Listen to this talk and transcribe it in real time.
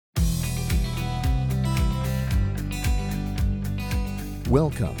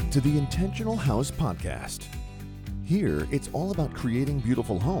Welcome to the Intentional House Podcast. Here, it's all about creating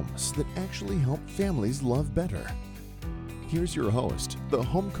beautiful homes that actually help families love better. Here's your host, the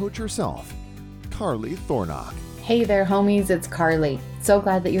home coach herself, Carly Thornock. Hey there, homies. It's Carly. So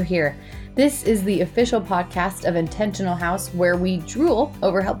glad that you're here. This is the official podcast of Intentional House, where we drool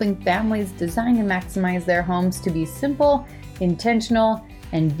over helping families design and maximize their homes to be simple, intentional,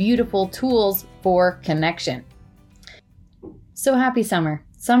 and beautiful tools for connection. So happy summer.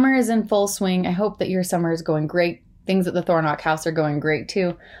 Summer is in full swing. I hope that your summer is going great. Things at the Thornock house are going great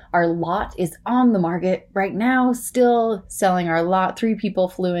too. Our lot is on the market right now, still selling our lot. 3 people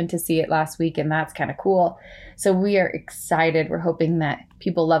flew in to see it last week, and that's kind of cool. So we are excited. We're hoping that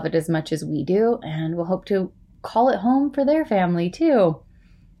people love it as much as we do, and we'll hope to call it home for their family too.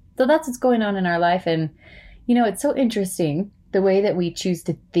 So that's what's going on in our life. And, you know, it's so interesting the way that we choose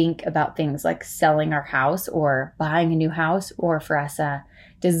to think about things like selling our house or buying a new house, or for us,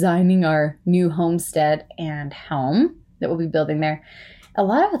 designing our new homestead and home that we'll be building there. A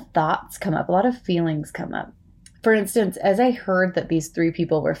lot of thoughts come up, a lot of feelings come up. For instance, as I heard that these 3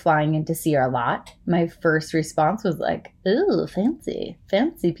 people were flying in to see our lot, my first response was like, ooh, fancy.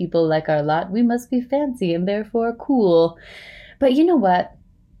 Fancy people like our lot. We must be fancy and therefore cool. But you know what?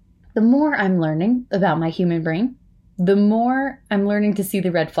 The more I'm learning about my human brain, the more I'm learning to see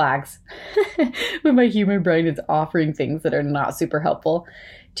the red flags when my human brain is offering things that are not super helpful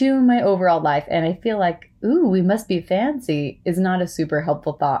to my overall life. And I feel like, ooh, we must be fancy is not a super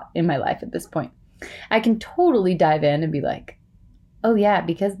helpful thought in my life at this point. I can totally dive in and be like, oh yeah,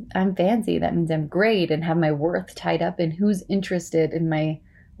 because I'm fancy, that means I'm great and have my worth tied up in who's interested in my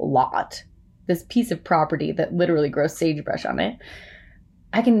lot, this piece of property that literally grows sagebrush on it.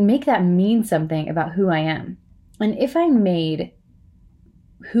 I can make that mean something about who I am. And if I made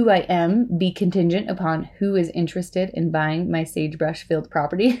who I am be contingent upon who is interested in buying my sagebrush-filled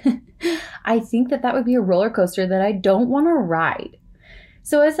property, I think that that would be a roller coaster that I don't want to ride.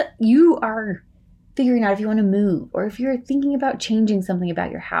 So as you are figuring out if you want to move, or if you're thinking about changing something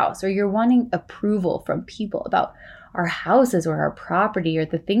about your house, or you're wanting approval from people about our houses or our property or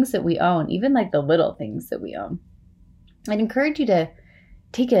the things that we own, even like the little things that we own, I'd encourage you to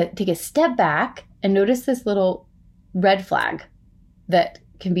take a step back and notice this little red flag that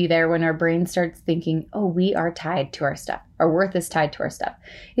can be there when our brain starts thinking, oh, we are tied to our stuff. Our worth is tied to our stuff.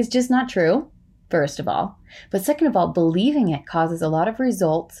 It's just not true, first of all. But second of all, believing it causes a lot of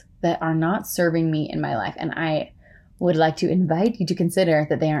results that are not serving me in my life. And I would like to invite you to consider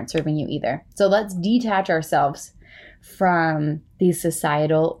that they aren't serving you either. So let's detach ourselves from these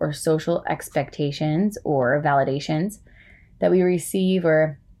societal or social expectations or validations that we receive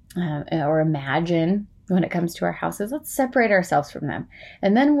or imagine when it comes to our houses. Let's separate ourselves from them.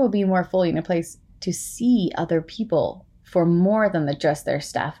 And then we'll be more fully in a place to see other people for more than just their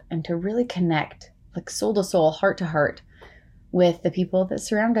stuff, and to really connect like soul to soul, heart to heart with the people that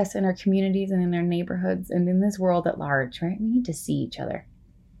surround us in our communities and in our neighborhoods and in this world at large, right? We need to see each other.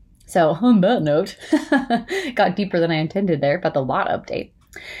 So on that note, got deeper than I intended there about the lot update.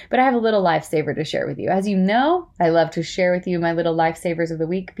 But I have a little lifesaver to share with you. As you know, I love to share with you my little lifesavers of the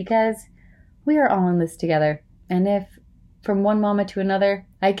week because we are all in this together. And if from one moment to another,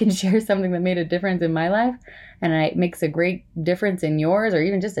 I can share something that made a difference in my life and it makes a great difference in yours, or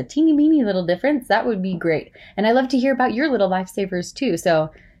even just a teeny weeny little difference, that would be great. And I love to hear about your little lifesavers too. So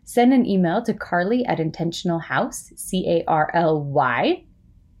send an email to Carly@intentionalhouse, CARLY.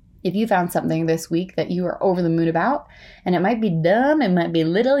 If you found something this week that you are over the moon about, and it might be dumb, it might be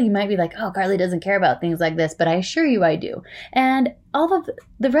little, you might be like, oh, Carly doesn't care about things like this, but I assure you I do. And all of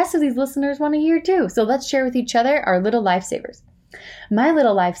the rest of these listeners want to hear too. So let's share with each other our little lifesavers. My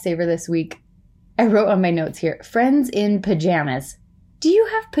little lifesaver this week, I wrote on my notes here, friends in pajamas. Do you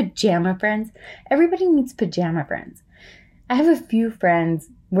have pajama friends? Everybody needs pajama friends. I have a few friends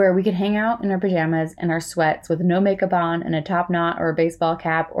where we could hang out in our pajamas and our sweats with no makeup on and a top knot or a baseball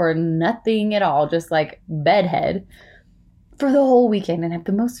cap or nothing at all, just like bedhead, for the whole weekend and have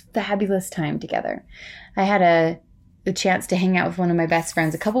the most fabulous time together. I had a chance to hang out with one of my best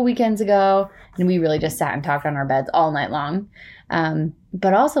friends a couple weekends ago, and we really just sat and talked on our beds all night long.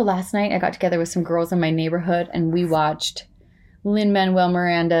 But also last night I got together with some girls in my neighborhood and we watched Lin-Manuel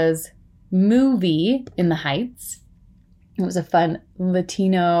Miranda's movie In the Heights. It was a fun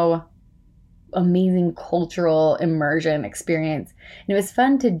Latino, amazing cultural immersion experience. And it was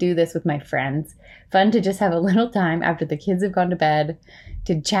fun to do this with my friends. Fun to just have a little time after the kids have gone to bed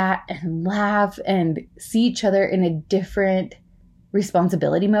to chat and laugh and see each other in a different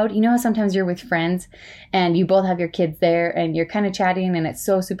responsibility mode. You know how sometimes you're with friends and you both have your kids there and you're kind of chatting and it's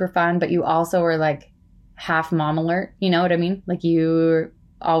so super fun, but you also are like half mom alert. You know what I mean? Like you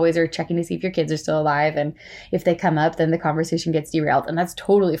always are checking to see if your kids are still alive. And if they come up, then the conversation gets derailed. And that's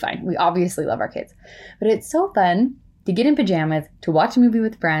totally fine. We obviously love our kids. But it's so fun to get in pajamas, to watch a movie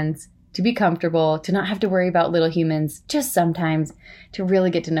with friends, to be comfortable, to not have to worry about little humans, just sometimes to really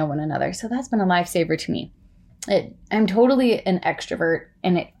get to know one another. So that's been a lifesaver to me. I'm totally an extrovert,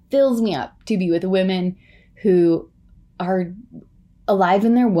 and it fills me up to be with women who are alive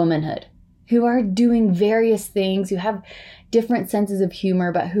in their womanhood, who are doing various things, who have different senses of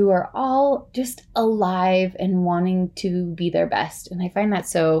humor, but who are all just alive and wanting to be their best. And I find that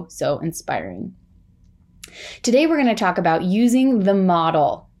so, so inspiring. Today, we're going to talk about using the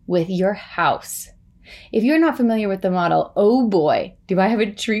model with your house. If you're not familiar with the model, oh boy, do I have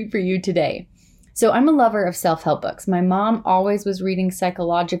a treat for you today. So I'm a lover of self-help books. My mom always was reading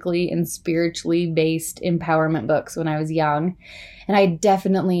psychologically and spiritually based empowerment books when I was young, and I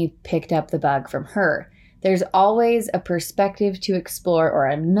definitely picked up the bug from her. There's always a perspective to explore or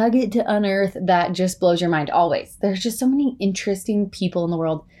a nugget to unearth that just blows your mind, always. There's just so many interesting people in the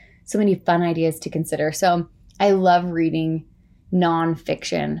world, so many fun ideas to consider. So I love reading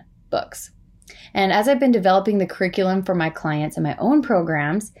nonfiction books. And as I've been developing the curriculum for my clients and my own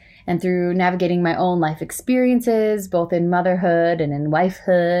programs, and through navigating my own life experiences, both in motherhood and in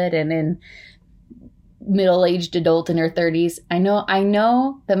wifehood and in middle-aged adult in her 30s, I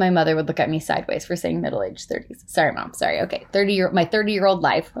know that my mother would look at me sideways for saying middle-aged 30s. Sorry, Mom. Sorry. Okay. My 30-year-old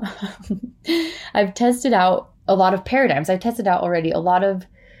life. I've tested out a lot of paradigms. I've tested out already a lot of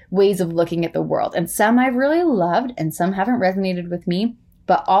ways of looking at the world. And some I've really loved and some haven't resonated with me,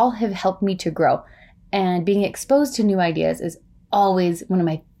 but all have helped me to grow. And being exposed to new ideas is always one of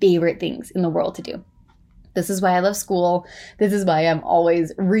my favorite things in the world to do. This is why I love school. This is why I'm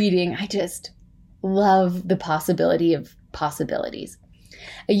always reading. I just love the possibility of possibilities.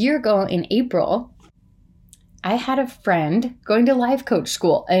 A year ago in April, I had a friend going to life coach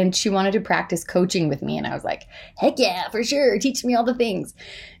school and she wanted to practice coaching with me. And I was like, heck yeah, for sure. Teach me all the things.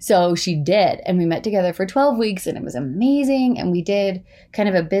 So she did. And we met together for 12 weeks and it was amazing. And we did kind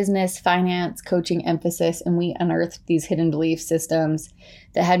of a business, finance, coaching emphasis. And we unearthed these hidden belief systems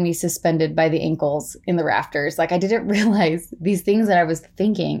that had me suspended by the ankles in the rafters. Like I didn't realize these things that I was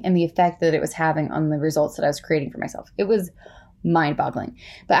thinking and the effect that it was having on the results that I was creating for myself. It was mind-boggling.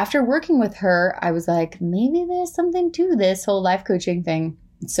 But after working with her, I was like, maybe there's something to this whole life coaching thing.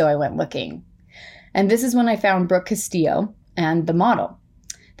 So I went looking. And this is when I found Brooke Castillo and the model,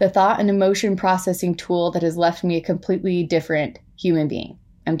 the thought and emotion processing tool that has left me a completely different human being.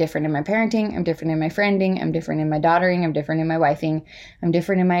 I'm different in my parenting. I'm different in my friending. I'm different in my daughtering. I'm different in my wifing. I'm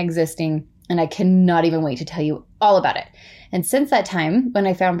different in my existing. And I cannot even wait to tell you all about it. And since that time, when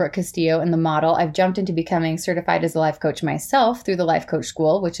I found Brooke Castillo and the model, I've jumped into becoming certified as a life coach myself through the Life Coach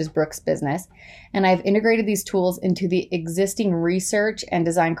School, which is Brooke's business. And I've integrated these tools into the existing research and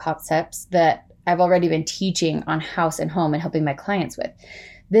design concepts that I've already been teaching on house and home and helping my clients with.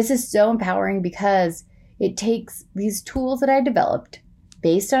 This is so empowering because it takes these tools that I developed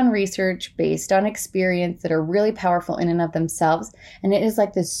based on research, based on experience that are really powerful in and of themselves. And it is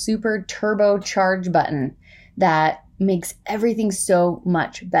like this super turbocharged button that makes everything so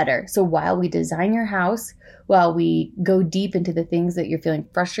much better. So while we design your house, while we go deep into the things that you're feeling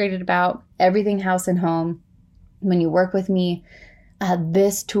frustrated about, everything house and home, when you work with me,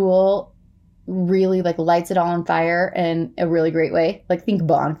 this tool really like lights it all on fire in a really great way. Like think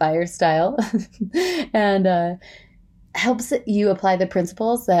bonfire style. And helps you apply the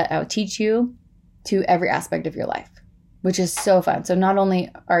principles that I'll teach you to every aspect of your life, which is so fun. So not only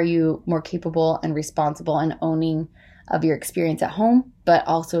are you more capable and responsible and owning of your experience at home, but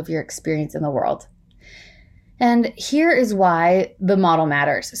also of your experience in the world. And here is why the model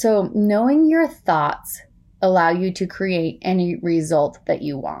matters. So knowing your thoughts allow you to create any result that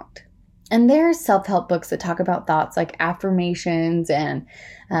you want. And there are self-help books that talk about thoughts like affirmations and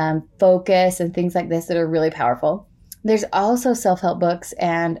focus and things like this that are really powerful. There's also self-help books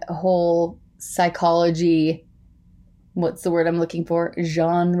and a whole psychology, what's the word I'm looking for?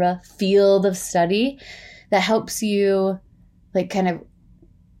 Genre, field of study that helps you like kind of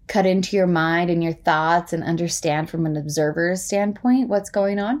cut into your mind and your thoughts and understand from an observer's standpoint what's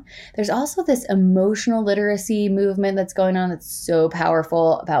going on. There's also this emotional literacy movement that's going on that's so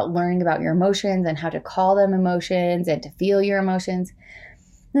powerful about learning about your emotions and how to call them emotions and to feel your emotions.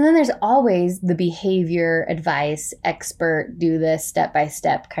 And then there's always the behavior advice expert, do this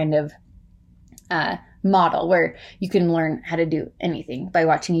step-by-step kind of model where you can learn how to do anything by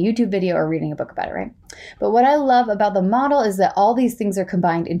watching a YouTube video or reading a book about it, right? But what I love about the model is that all these things are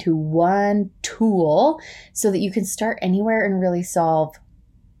combined into one tool so that you can start anywhere and really solve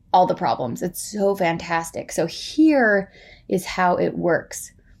all the problems. It's so fantastic. So here is how it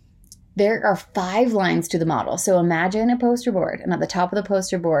works. There are 5 lines to the model. So imagine a poster board, and at the top of the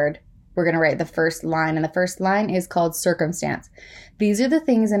poster board, we're going to write the first line, and the first line is called circumstance. These are the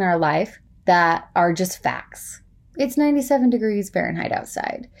things in our life that are just facts. It's 97 degrees Fahrenheit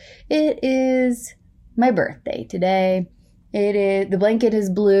outside. It is my birthday today. The blanket is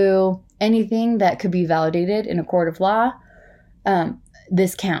blue. Anything that could be validated in a court of law,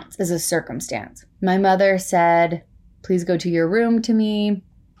 this counts as a circumstance. My mother said, "Please go to your room" to me.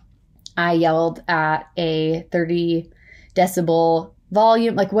 I yelled at a 30 decibel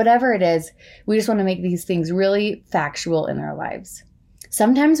volume, like whatever it is. We just want to make these things really factual in our lives.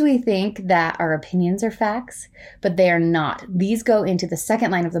 Sometimes we think that our opinions are facts, but they are not. These go into the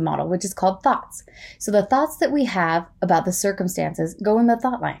second line of the model, which is called thoughts. So the thoughts that we have about the circumstances go in the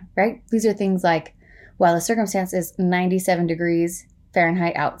thought line, right? These are things like, while the circumstance is 97 degrees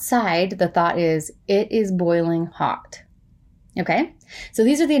Fahrenheit outside, the thought is, it is boiling hot. Okay? So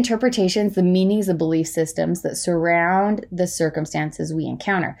these are the interpretations, the meanings, the belief systems that surround the circumstances we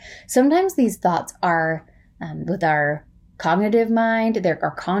encounter. Sometimes these thoughts are with our cognitive mind, they're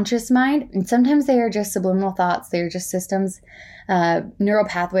our conscious mind, and sometimes they are just subliminal thoughts. They're just systems, neural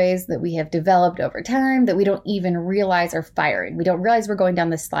pathways that we have developed over time that we don't even realize are firing. We don't realize we're going down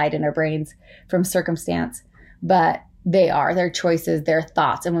this slide in our brains from circumstance, but they're choices, they're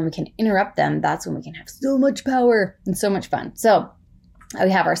thoughts. And when we can interrupt them, that's when we can have so much power and so much fun. So we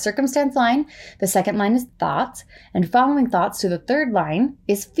have our circumstance line. The second line is thoughts, and following thoughts to the third line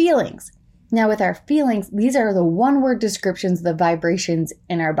is feelings. Now with our feelings, these are the one-word descriptions of the vibrations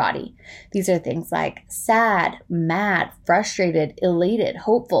in our body. These are things like sad, mad, frustrated, elated,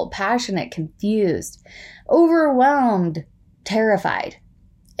 hopeful, passionate, confused, overwhelmed, terrified.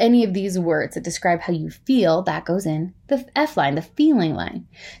 Any of these words that describe how you feel, that goes in the F line, the feeling line.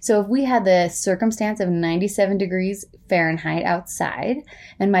 So if we had the circumstance of 97 degrees Fahrenheit outside,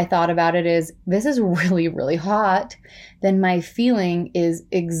 and my thought about it is, this is really, really hot, then my feeling is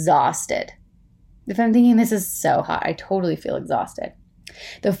exhausted. If I'm thinking this is so hot, I totally feel exhausted.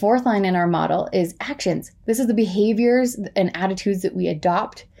 The fourth line in our model is actions. This is the behaviors and attitudes that we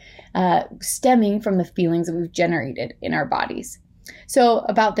adopt, stemming from the feelings that we've generated in our bodies. So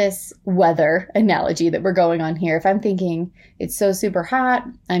about this weather analogy that we're going on here, if I'm thinking it's so super hot,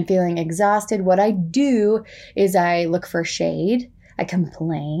 I'm feeling exhausted, what I do is I look for shade, I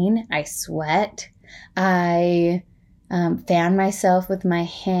complain, I sweat, I fan myself with my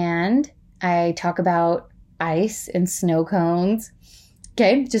hand, I talk about ice and snow cones.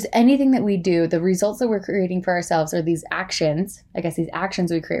 Okay, just anything that we do, the results that we're creating for ourselves are these actions, these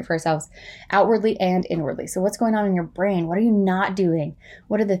actions we create for ourselves outwardly and inwardly. So what's going on in your brain? What are you not doing?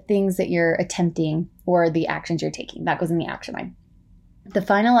 What are the things that you're attempting or the actions you're taking? That goes in the action line. The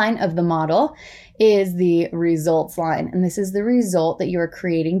final line of the model is the results line. And this is the result that you are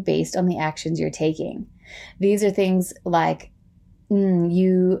creating based on the actions you're taking. These are things like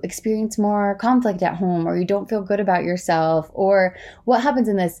you experience more conflict at home, or you don't feel good about yourself, or what happens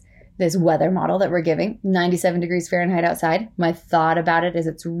in this weather model that we're giving, 97 degrees Fahrenheit outside. My thought about it is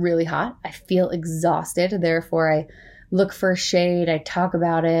it's really hot. I feel exhausted. Therefore, I look for shade. I talk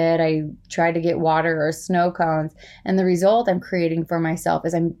about it. I try to get water or snow cones. And the result I'm creating for myself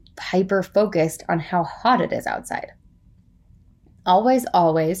is I'm hyper focused on how hot it is outside. Always,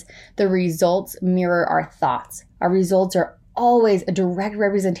 always, the results mirror our thoughts. Our results are always a direct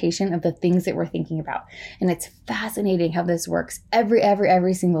representation of the things that we're thinking about. And it's fascinating how this works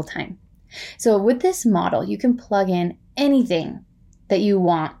every single time. So with this model, you can plug in anything that you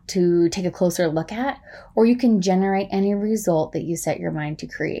want to take a closer look at, or you can generate any result that you set your mind to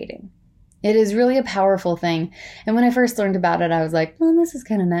creating. It is really a powerful thing. And when I first learned about it, I was like, well, this is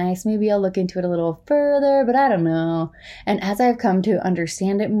kind of nice. Maybe I'll look into it a little further, but I don't know. And as I've come to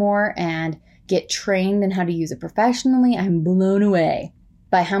understand it more and get trained in how to use it professionally, I'm blown away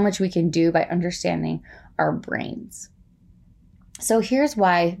by how much we can do by understanding our brains. So here's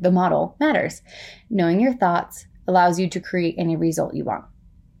why the model matters. Knowing your thoughts allows you to create any result you want.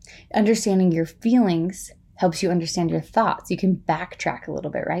 Understanding your feelings helps you understand your thoughts. You can backtrack a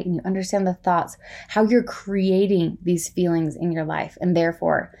little bit, right? And you understand the thoughts, how you're creating these feelings in your life, and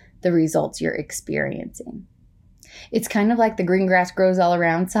therefore the results you're experiencing. It's kind of like the green grass grows all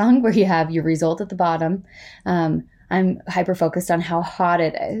around song, where you have your result at the bottom. I'm hyper focused on how hot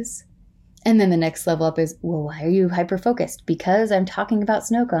it is. And then the next level up is, well, why are you hyper focused? Because I'm talking about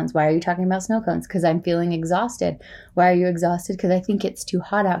snow cones. Why are you talking about snow cones? Because I'm feeling exhausted. Why are you exhausted? Because I think it's too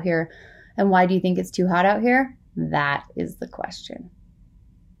hot out here. And why do you think it's too hot out here? That is the question.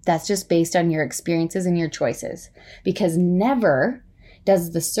 That's just based on your experiences and your choices. Because never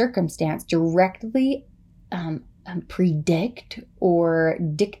does the circumstance directly predict or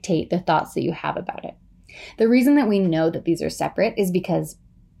dictate the thoughts that you have about it. The reason that we know that these are separate is because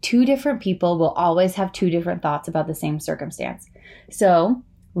two different people will always have two different thoughts about the same circumstance. So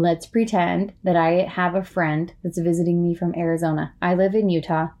let's pretend that I have a friend that's visiting me from Arizona. I live in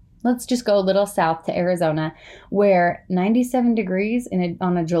Utah. Let's just go a little south to Arizona, where 97 degrees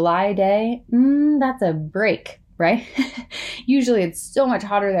on a July day, that's a break, right? Usually it's so much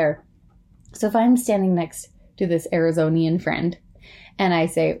hotter there. So if I'm standing next to this Arizonian friend and I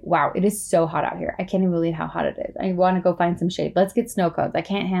say, wow, it is so hot out here. I can't even believe how hot it is. I want to go find some shade. Let's get snow cones. I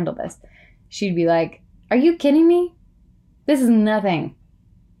can't handle this. She'd be like, are you kidding me? This is nothing.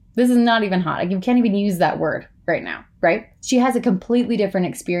 This is not even hot. You can't even use that word right now, right? She has a completely different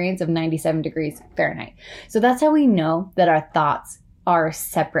experience of 97 degrees Fahrenheit. So that's how we know that our thoughts are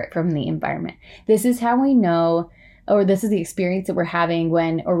separate from the environment. This is how we know, or this is the experience that we're having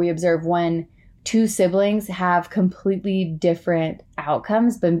we observe when two siblings have completely different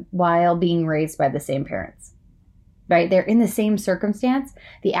outcomes, but while being raised by the same parents, right? They're in the same circumstance.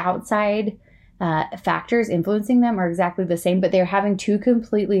 The outside factors influencing them are exactly the same, but they're having two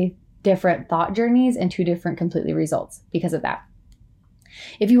completely different thought journeys and two different completely results because of that.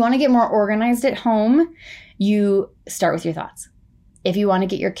 If you want to get more organized at home, you start with your thoughts. If you want to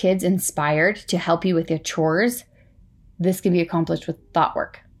get your kids inspired to help you with your chores, this can be accomplished with thought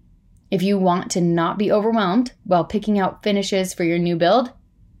work. If you want to not be overwhelmed while picking out finishes for your new build,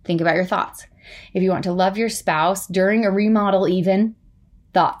 think about your thoughts. If you want to love your spouse during a remodel even,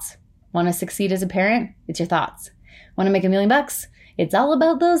 thoughts. Want to succeed as a parent? It's your thoughts. Want to make $1 million? It's all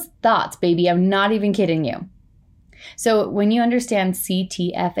about those thoughts, baby. I'm not even kidding you. So when you understand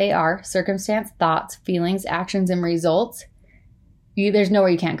CTFAR, circumstance, thoughts, feelings, actions, and results, there's nowhere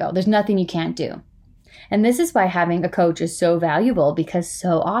you can't go. There's nothing you can't do. And this is why having a coach is so valuable, because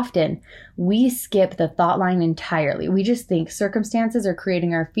so often we skip the thought line entirely. We just think circumstances are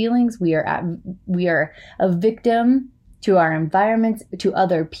creating our feelings. We are a victim to our environments, to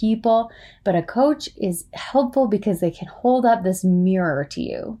other people. But a coach is helpful because they can hold up this mirror to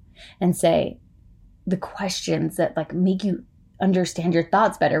you and say the questions that make you understand your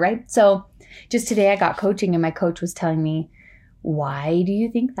thoughts better, right? So just today I got coaching and my coach was telling me, why do you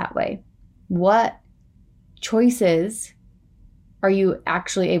think that way? What choices are you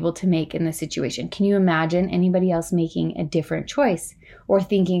actually able to make in this situation? Can you imagine anybody else making a different choice or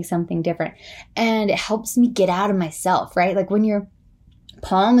thinking something different? And it helps me get out of myself, right? Like when your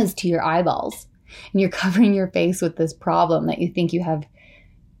palm is to your eyeballs and you're covering your face with this problem that you think you have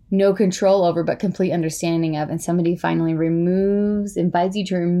no control over, but complete understanding of, and somebody finally invites you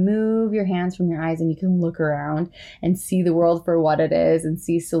to remove your hands from your eyes and you can look around and see the world for what it is and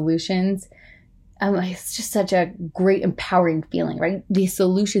see solutions. It's just such a great, empowering feeling, right? These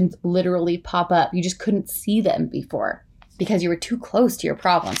solutions literally pop up. You just couldn't see them before because you were too close to your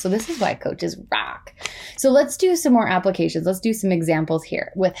problem. So this is why coaches rock. So let's do some more applications. Let's do some examples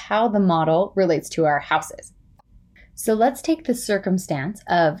here with how the model relates to our houses. So let's take the circumstance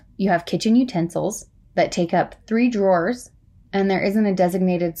of you have kitchen utensils that take up 3 drawers and there isn't a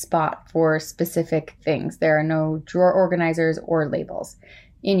designated spot for specific things. There are no drawer organizers or labels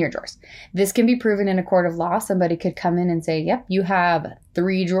in your drawers. This can be proven in a court of law. Somebody could come in and say, yep, you have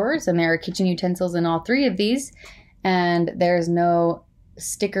 3 drawers and there are kitchen utensils in all 3 of these, and there's no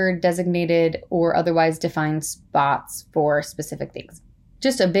sticker designated or otherwise defined spots for specific things.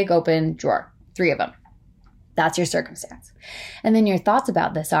 Just a big open drawer, 3 of them. That's your circumstance. And then your thoughts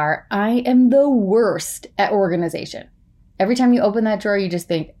about this are, I am the worst at organization. Every time you open that drawer, you just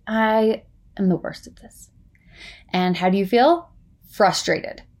think, I am the worst at this. And how do you feel?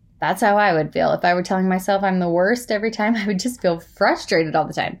 Frustrated. That's how I would feel. If I were telling myself I'm the worst every time, I would just feel frustrated all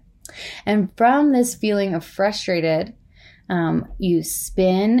the time. And from this feeling of frustrated, you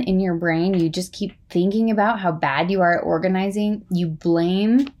spin in your brain. You just keep thinking about how bad you are at organizing. You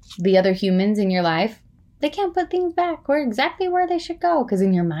blame the other humans in your life. They can't put things back or exactly where they should go because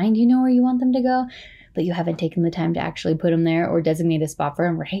in your mind, you know where you want them to go, but you haven't taken the time to actually put them there or designate a spot for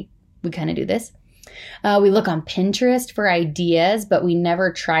them, right? We kind of do this. We look on Pinterest for ideas, but we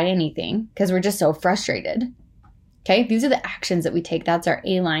never try anything because we're just so frustrated. Okay, these are the actions that we take. That's our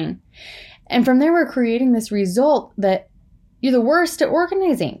A line. And from there, we're creating this result that you're the worst at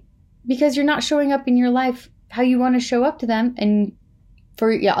organizing because you're not showing up in your life how you want to show up to them and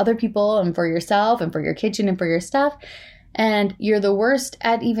for other people and for yourself and for your kitchen and for your stuff. And you're the worst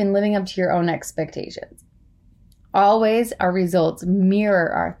at even living up to your own expectations. Always our results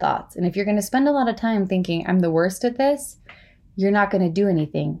mirror our thoughts. And if you're going to spend a lot of time thinking, I'm the worst at this, you're not going to do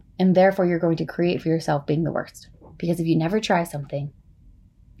anything. And therefore, you're going to create for yourself being the worst. Because if you never try something,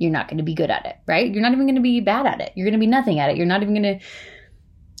 you're not going to be good at it, right? You're not even going to be bad at it. You're going to be nothing at it. You're not even going to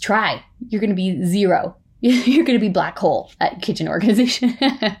try. You're going to be zero. You're going to be black hole at kitchen organization.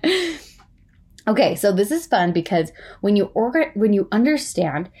 Okay, so this is fun because when you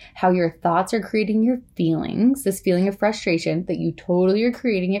understand how your thoughts are creating your feelings, this feeling of frustration, that you totally are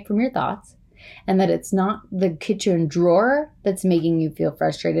creating it from your thoughts, and that it's not the kitchen drawer that's making you feel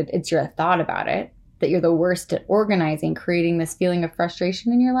frustrated, it's your thought about it, that you're the worst at organizing, creating this feeling of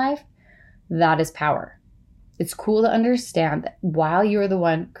frustration in your life, that is power. It's cool to understand that while you're the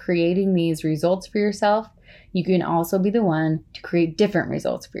one creating these results for yourself, you can also be the one to create different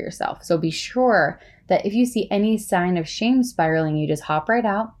results for yourself. So be sure that if you see any sign of shame spiraling, you just hop right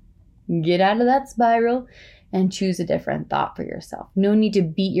out, get out of that spiral, and choose a different thought for yourself. No need to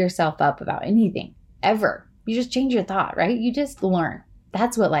beat yourself up about anything, ever. You just change your thought, right? You just learn.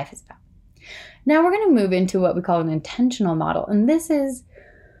 That's what life is about. Now we're going to move into what we call an intentional model. And this is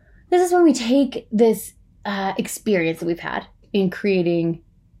when we take this experience that we've had in creating,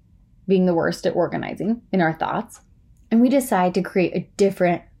 being the worst at organizing in our thoughts, and we decide to create a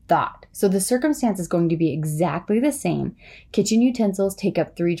different thought. So the circumstance is going to be exactly the same. Kitchen utensils take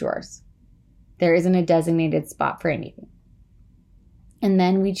up 3 drawers. There isn't a designated spot for anything. And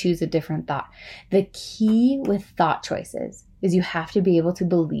then we choose a different thought. The key with thought choices is you have to be able to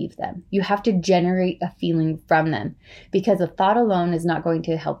believe them. You have to generate a feeling from them, because a thought alone is not going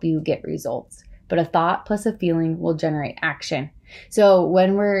to help you get results. But a thought plus a feeling will generate action. So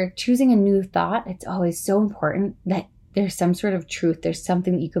when we're choosing a new thought, it's always so important that there's some sort of truth. There's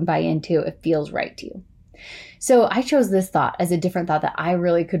something that you can buy into. It feels right to you. So I chose this thought as a different thought that I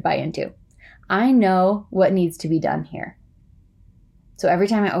really could buy into. I know what needs to be done here. So every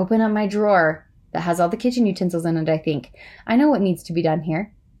time I open up my drawer that has all the kitchen utensils in it, I think, I know what needs to be done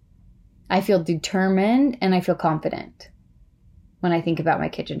here. I feel determined and I feel confident when I think about my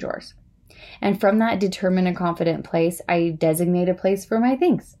kitchen drawers. And from that determined and confident place, I designate a place for my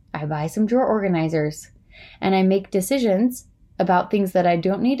things. I buy some drawer organizers and I make decisions about things that I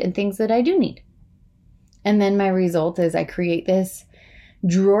don't need and things that I do need. And then my result is I create this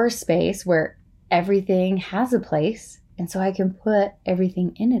drawer space where everything has a place. And so I can put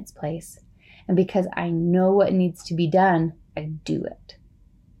everything in its place. And because I know what needs to be done, I do it.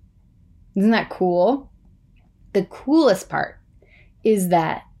 Isn't that cool? The coolest part is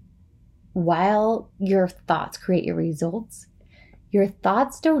that while your thoughts create your results, your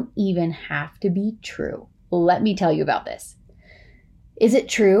thoughts don't even have to be true. Let me tell you about this. Is it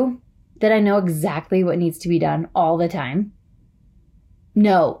true that I know exactly what needs to be done all the time?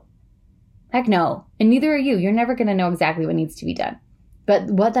 No. Heck no. And neither are you. You're never going to know exactly what needs to be done. But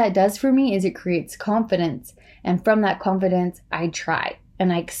what that does for me is it creates confidence. And from that confidence, I try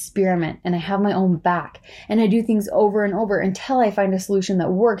and I experiment and I have my own back and I do things over and over until I find a solution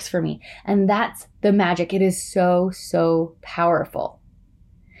that works for me. And that's the magic. It is so, so powerful.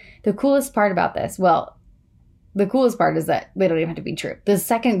 The coolest part about this, the coolest part is that they don't even have to be true. The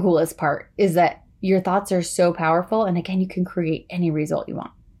second coolest part is that your thoughts are so powerful. And again, you can create any result you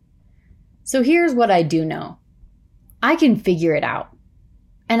want. So here's what I do know. I can figure it out.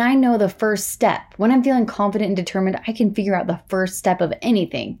 And I know the first step. When I'm feeling confident and determined, I can figure out the first step of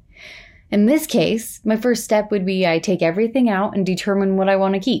anything. In this case, my first step would be I take everything out and determine what I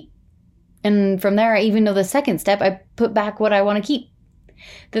want to keep. And from there, I even know the second step, I put back what I want to keep.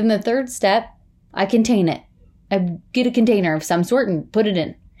 Then the third step, I contain it. I get a container of some sort and put it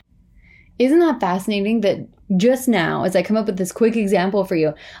in. Isn't that fascinating that just now, as I come up with this quick example for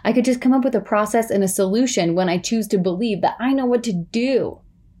you, I could just come up with a process and a solution when I choose to believe that I know what to do.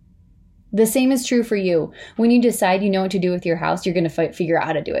 The same is true for you. When you decide you know what to do with your house, you're going to figure out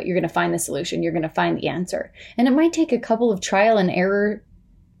how to do it. You're going to find the solution. You're going to find the answer. And it might take a couple of trial and error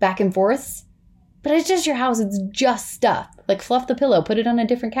back and forths, but it's just your house. It's just stuff. Like fluff the pillow, put it on a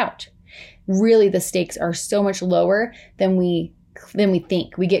different couch. Really, the stakes are so much lower than we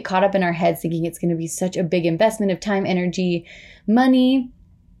think. We get caught up in our heads thinking it's going to be such a big investment of time, energy, money.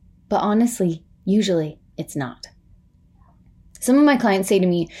 But honestly, usually it's not. Some of my clients say to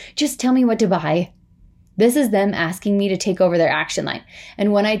me, just tell me what to buy. This is them asking me to take over their action line.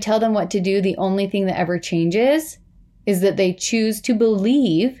 And when I tell them what to do, the only thing that ever changes is that they choose to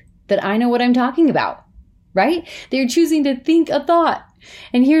believe that I know what I'm talking about, right? They're choosing to think a thought.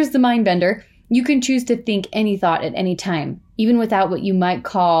 And here's the mind bender. You can choose to think any thought at any time, even without what you might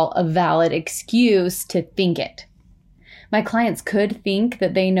call a valid excuse to think it. My clients could think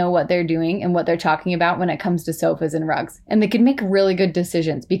that they know what they're doing and what they're talking about when it comes to sofas and rugs. And they could make really good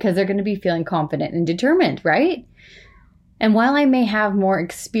decisions because they're going to be feeling confident and determined, right? And while I may have more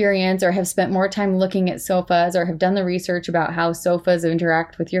experience or have spent more time looking at sofas or have done the research about how sofas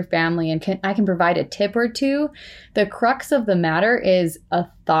interact with your family and I can provide a tip or two, the crux of the matter is a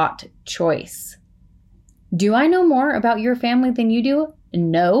thought choice. Do I know more about your family than you do?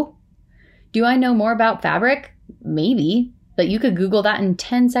 No. Do I know more about fabric? Maybe, but you could Google that in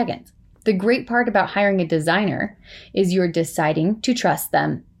 10 seconds. The great part about hiring a designer is you're deciding to trust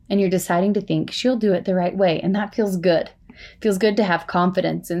them and you're deciding to think she'll do it the right way, and that feels good. It feels good to have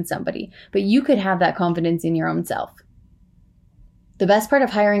confidence in somebody, but you could have that confidence in your own self. The best part of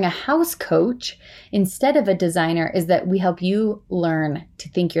hiring a house coach instead of a designer is that we help you learn to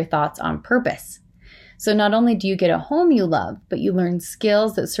think your thoughts on purpose. So not only do you get a home you love, but you learn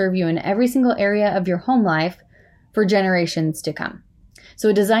skills that serve you in every single area of your home life for generations to come. So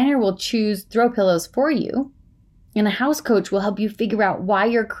a designer will choose throw pillows for you, and a house coach will help you figure out why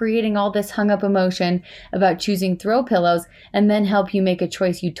you're creating all this hung up emotion about choosing throw pillows, and then help you make a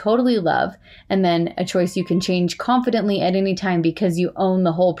choice you totally love, and then a choice you can change confidently at any time because you own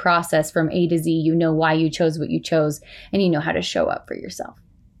the whole process from A to Z. You know why you chose what you chose, and you know how to show up for yourself.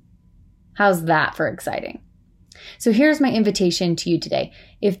 How's that for exciting? So here's my invitation to you today.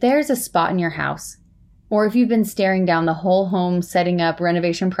 If there's a spot in your house, or if you've been staring down the whole home setting up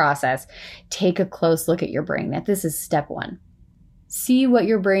renovation process, take a close look at your brain. This is step one. See what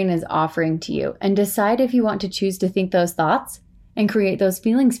your brain is offering to you and decide if you want to choose to think those thoughts and create those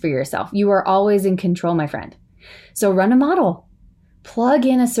feelings for yourself. You are always in control, my friend. So run a model. Plug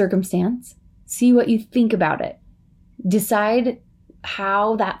in a circumstance. See what you think about it. Decide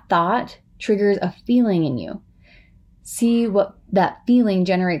how that thought triggers a feeling in you. See what that feeling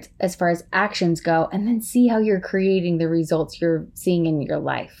generates as far as actions go, and then see how you're creating the results you're seeing in your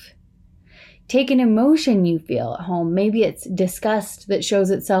life. Take an emotion you feel at home. Maybe it's disgust that shows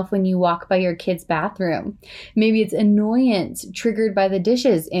itself when you walk by your kid's bathroom. Maybe it's annoyance triggered by the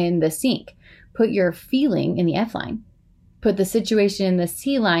dishes in the sink. Put your feeling in the F line. Put the situation in the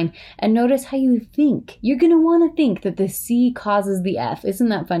C line and notice how you think. You're going to want to think that the C causes the F. Isn't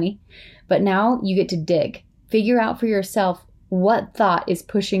that funny? But now you get to dig. Figure out for yourself what thought is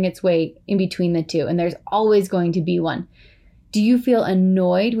pushing its way in between the two. And there's always going to be one. Do you feel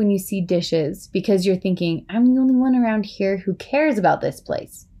annoyed when you see dishes because you're thinking, I'm the only one around here who cares about this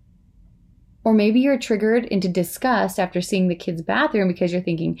place? Or maybe you're triggered into disgust after seeing the kid's bathroom because you're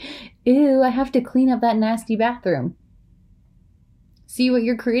thinking, ew, I have to clean up that nasty bathroom. See what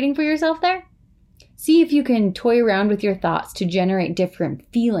you're creating for yourself there? See if you can toy around with your thoughts to generate different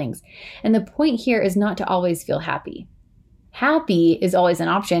feelings. And the point here is not to always feel happy. Happy is always an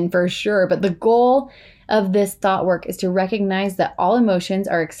option for sure, but the goal of this thought work is to recognize that all emotions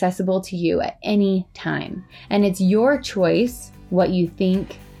are accessible to you at any time. And it's your choice what you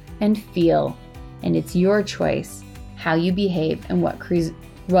think and feel. And it's your choice how you behave and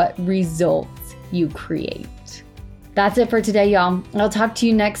what results you create. That's it for today, y'all. I'll talk to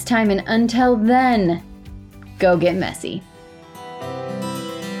you next time, and until then, go get messy.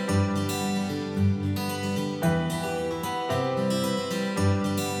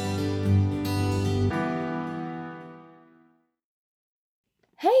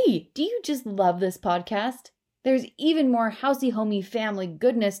 Hey, do you just love this podcast? There's even more housey, homey, family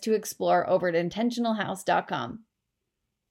goodness to explore over at intentionalhouse.com.